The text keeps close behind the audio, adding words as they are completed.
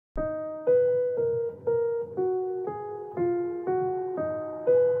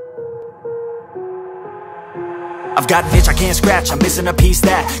I've got an itch I can't scratch, I'm missing a piece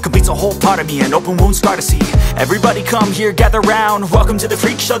that completes a whole part of me, an open wound scar to see. Everybody come here, gather round, welcome to the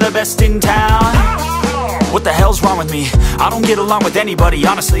freak show, the best in town. What the hell's wrong with me? I don't get along with anybody,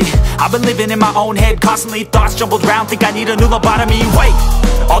 honestly. I've been living in my own head constantly, thoughts jumbled round, think I need a new lobotomy. Wait,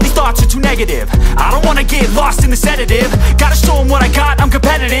 all these thoughts are too negative, I don't wanna get lost in the sedative. Gotta show them what I got, I'm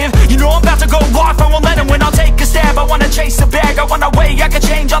competitive. You know I'm about to go off, I won't let them win, I'll take a stab. I wanna chase a bag, I wanna weigh, I can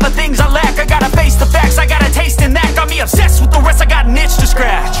change all the things I lack. I gotta face the facts, I got a taste in that. Got me obsessed with the rest, I got an itch to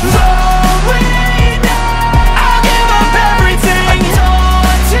scratch. Slowing down, I'll give up everything.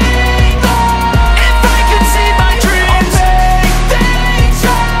 Daunting thought, if I could see my dreams, I'll make things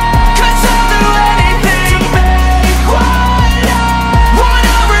right. 'Cause I'll do anything to make what I want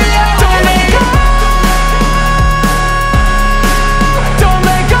a reality. Don't let go, don't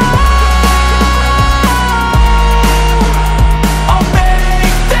let go. I'll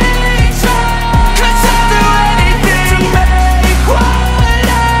make things right. 'Cause I'll do anything to make what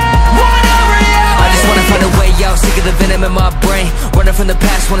I want a reality. I just wanna find a way out, sick of the venom in my brain. Running from the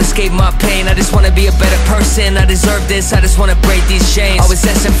past, wanna escape my pain. I just wanna be a better person, I deserve this. I just wanna break these chains. Always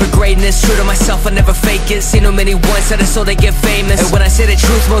asking for greatness, true to myself, I never fake it. Seen too many once that I so they get famous. And when I say the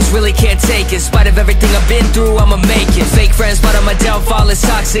truth, most really can't take it. In spite of everything I've been through, I'ma make it. Fake friends, but on my downfall is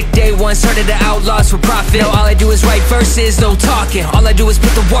toxic. Day one, started to outlaws for profit. Now all I do is write verses, no talking. All I do is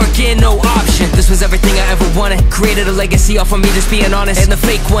put the work in, no option. This was everything I ever wanted. Created a legacy off of me just being honest. And the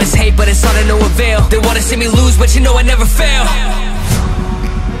fake ones hate, but it's all to no avail. They wanna see me lose, but you know I never fail.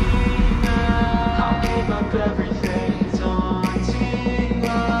 I'll give up everything, daunting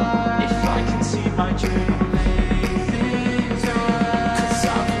thought, if I can see my dream, make things right. 'Cause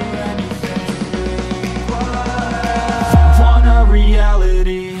I'll do anything to make what I want a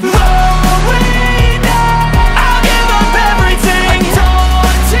reality. Slowing down, I'll give up everything,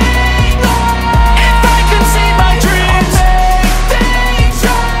 daunting thought, if I can see my dreams, I'll make things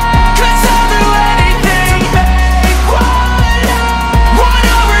right. 'Cause I'll do anything to make what I want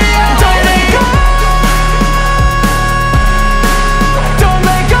a reality. Don't let go, don't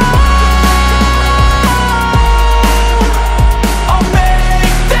let go. I'll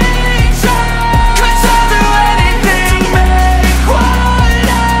make things right. 'Cause I'll do anything to make what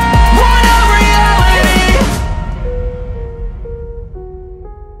I want a reality.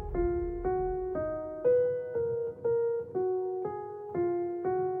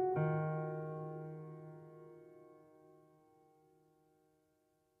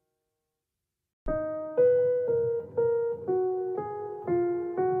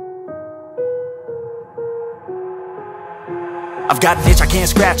 I've got an itch I can't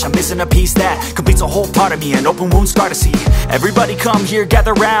scratch, I'm missing a piece that completes a whole part of me, an open wound scar to see. Everybody come here,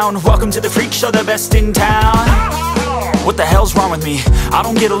 gather round, welcome to the freak show, the best in town. What the hell's wrong with me? I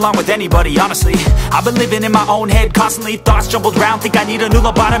don't get along with anybody, honestly. I've been living in my own head constantly, thoughts jumbled round, think I need a new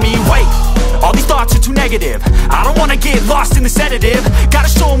lobotomy. Wait, all these thoughts are too negative, I don't wanna get lost in the sedative. Gotta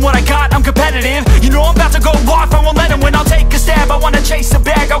show them what I got, I'm competitive. You know I'm about to go off, I won't let them win, I'll take a stab. I wanna